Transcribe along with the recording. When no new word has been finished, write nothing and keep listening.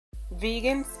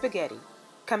Vegan spaghetti,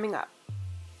 coming up.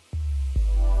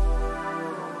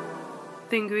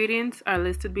 The ingredients are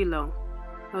listed below.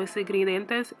 Los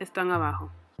ingredientes están abajo.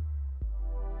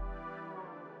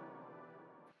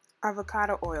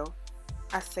 Avocado oil,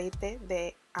 aceite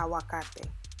de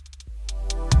aguacate.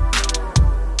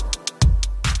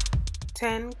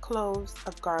 10 cloves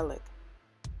of garlic,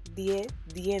 10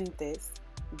 dientes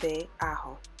de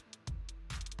ajo.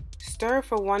 Stir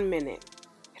for 1 minute.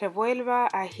 Revuelva,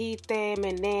 agite,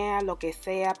 menea, lo que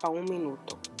sea para 1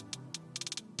 minuto.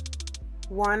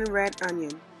 1 red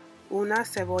onion, una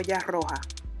cebolla roja.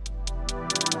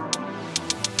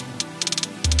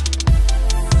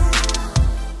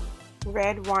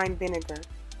 Red wine vinegar,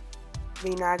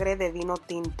 vinagre de vino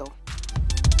tinto.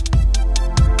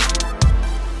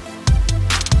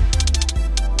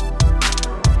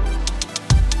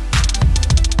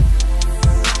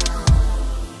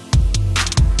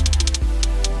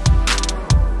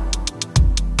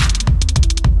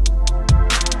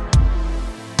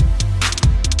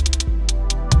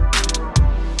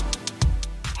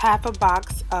 Half a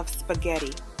box of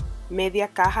spaghetti, media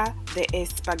caja de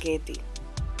espagueti.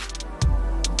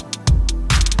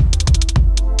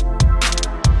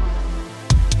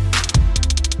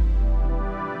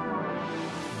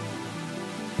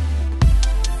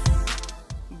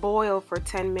 Boil for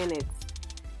 10 minutes.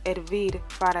 Hervir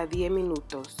para 10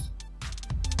 minutos.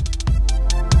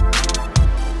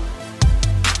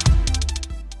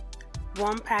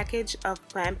 One package of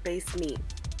plant-based meat.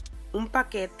 Un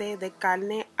paquete de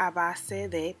carne a base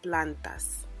de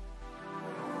plantas.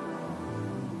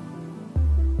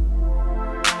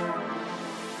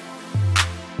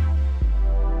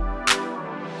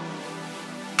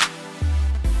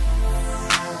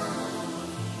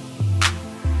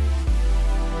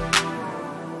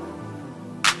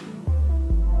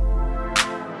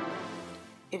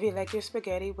 If you like your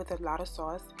spaghetti with a lot of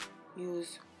sauce,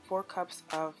 use 4 cups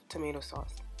of tomato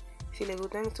sauce. Si le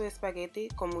gustan su espagueti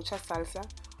con mucha salsa,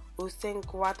 usen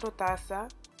 4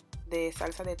 tazas de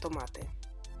salsa de tomate.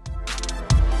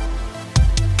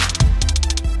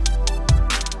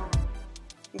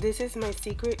 This is my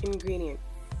secret ingredient.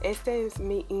 Este es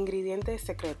mi ingrediente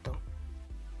secreto.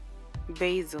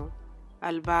 Basil,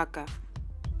 albahaca.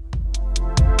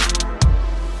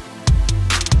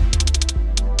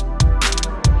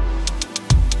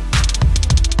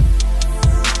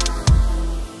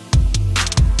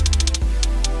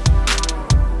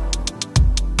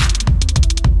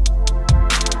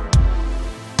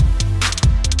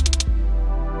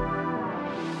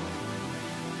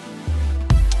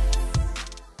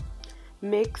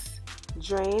 Mix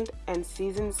drained and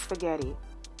seasoned spaghetti.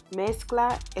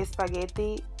 Mezcla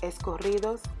espagueti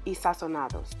escurridos y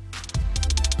sazonados.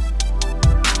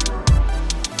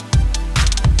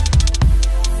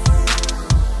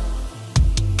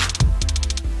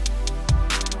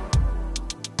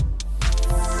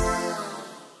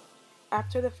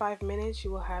 After the 5 minutes,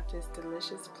 you will have this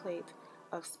delicious plate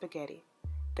of spaghetti.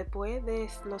 Después de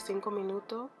los 5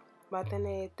 minutos, va a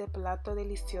tener este plato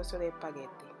delicioso de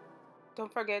espagueti.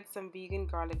 Don't forget some vegan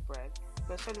garlic bread.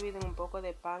 No se olviden un poco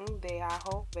de pan de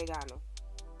ajo vegano.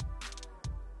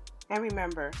 And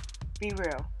remember, be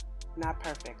real, not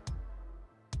perfect.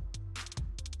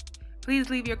 Please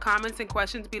leave your comments and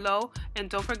questions below, and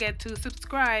don't forget to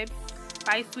subscribe.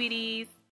 Bye, sweeties.